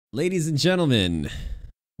Ladies and gentlemen,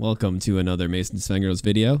 welcome to another Mason Svengeros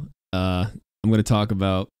video. I'm going to talk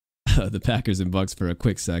about the Packers and Bucks for a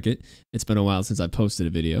quick second. It's been a while since I posted a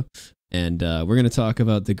video, and we're going to talk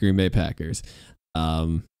about the Green Bay Packers.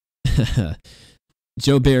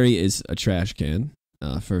 Joe Barry is a trash can,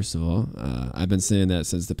 first of all. I've been saying that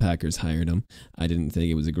since the Packers hired him. I didn't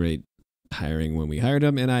think it was a great hiring when we hired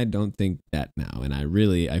him, and I don't think that now. And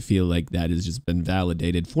I feel like that has just been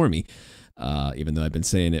validated for me. Even though I've been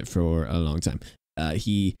saying it for a long time.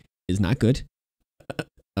 He is not good.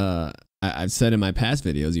 I've said in my past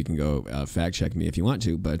videos, you can go fact check me if you want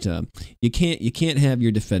to, but you can't have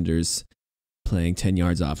your defenders playing 10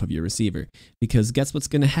 yards off of your receiver, because guess what's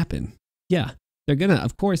going to happen? Yeah, they're going to,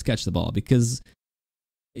 of course, catch the ball because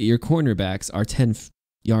your cornerbacks are 10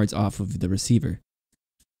 yards off of the receiver.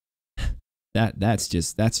 That's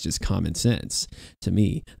just common sense to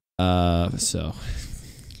me. So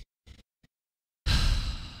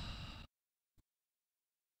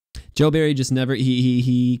Joe Barry just never,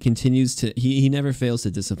 he continues to, he never fails to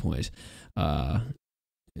disappoint.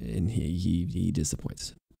 And he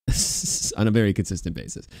disappoints on a very consistent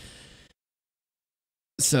basis.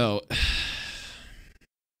 So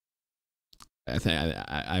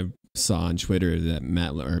I saw on Twitter that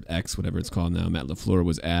Matt, or X, whatever it's called now, Matt LaFleur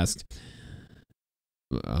was asked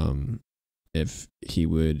if he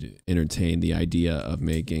would entertain the idea of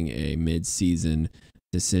making a mid-season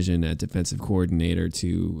decision at defensive coordinator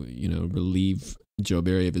to, relieve Joe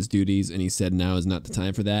Barry of his duties, and he said now is not the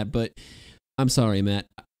time for that. But I'm sorry, Matt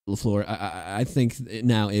LaFleur, I think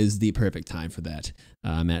now is the perfect time for that.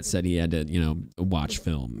 Matt said he had to, watch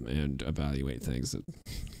film and evaluate things.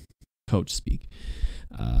 Coach speak.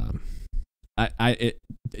 Do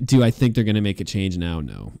I think they're going to make a change now?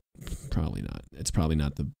 No, probably not. It's probably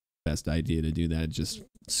not the best idea to do that. It just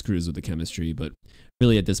screws with the chemistry. But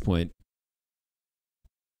really, at this point,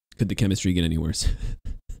 could the chemistry get any worse?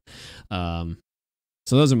 So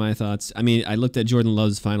those are my thoughts. I mean, I looked at Jordan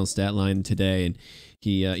Love's final stat line today, and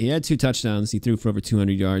he had 2 touchdowns. He threw for over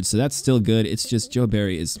 200 yards, so that's still good. It's just Joe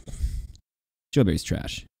Barry's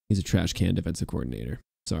trash. He's a trash can defensive coordinator.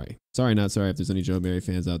 Sorry, not sorry if there's any Joe Barry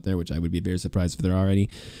fans out there, which I would be very surprised if there are any,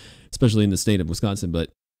 especially in the state of Wisconsin. But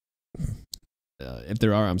if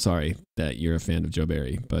there are, I'm sorry that you're a fan of Joe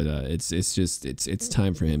Barry, but it's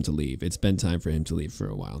time for him to leave. It's been time for him to leave for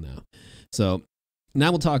a while now. So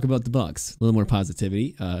now we'll talk about the Bucks. A little more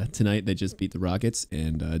positivity. Tonight they just beat the Rockets,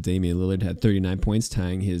 and Damian Lillard had 39 points,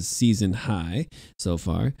 tying his season high so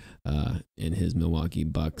far in his Milwaukee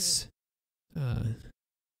Bucks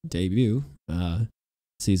debut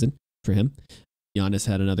season for him. Giannis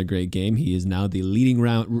had another great game. He is now the leading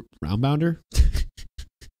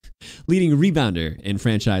leading rebounder in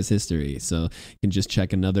franchise history. So you can just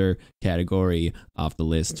check another category off the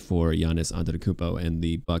list for Giannis Antetokounmpo and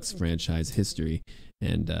the Bucks franchise history.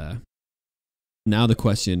 And now the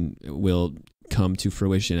question will come to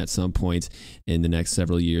fruition at some point in the next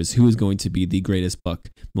several years. Who is going to be the greatest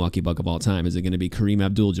Milwaukee Buck of all time? Is it going to be Kareem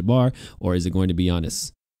Abdul-Jabbar, or is it going to be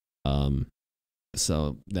Giannis?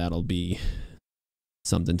 So that'll be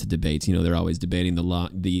something to debate. They're always debating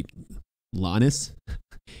the Giannis.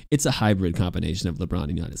 It's a hybrid combination of LeBron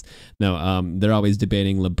and Giannis. No, they're always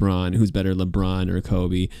debating LeBron. Who's better, LeBron or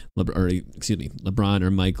Kobe? LeBron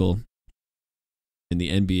or Michael in the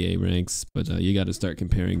NBA ranks. But you got to start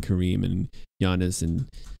comparing Kareem and Giannis, and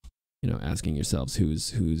asking yourselves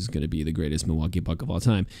who's going to be the greatest Milwaukee Buck of all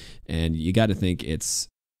time. And you got to think it's,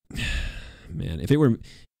 man, if it were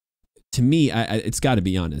to me, it's got to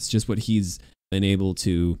be Giannis. Just what he's been able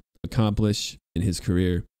to accomplish in his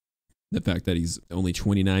career. The fact that he's only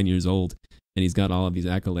 29 years old and he's got all of these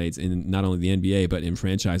accolades in not only the NBA, but in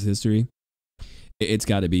franchise history, it's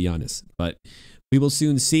got to be Giannis. But we will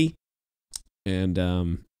soon see.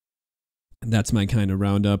 And that's my kind of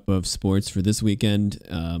roundup of sports for this weekend.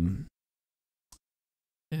 I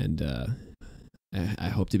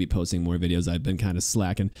hope to be posting more videos. I've been kind of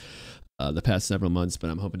slacking the past several months, but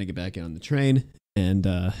I'm hoping to get back on the train, and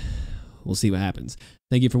we'll see what happens.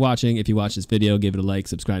 Thank you for watching. If you watch this video, give it a like,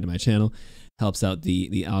 subscribe to my channel. Helps out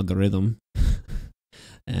the algorithm.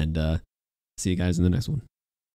 And see you guys in the next one.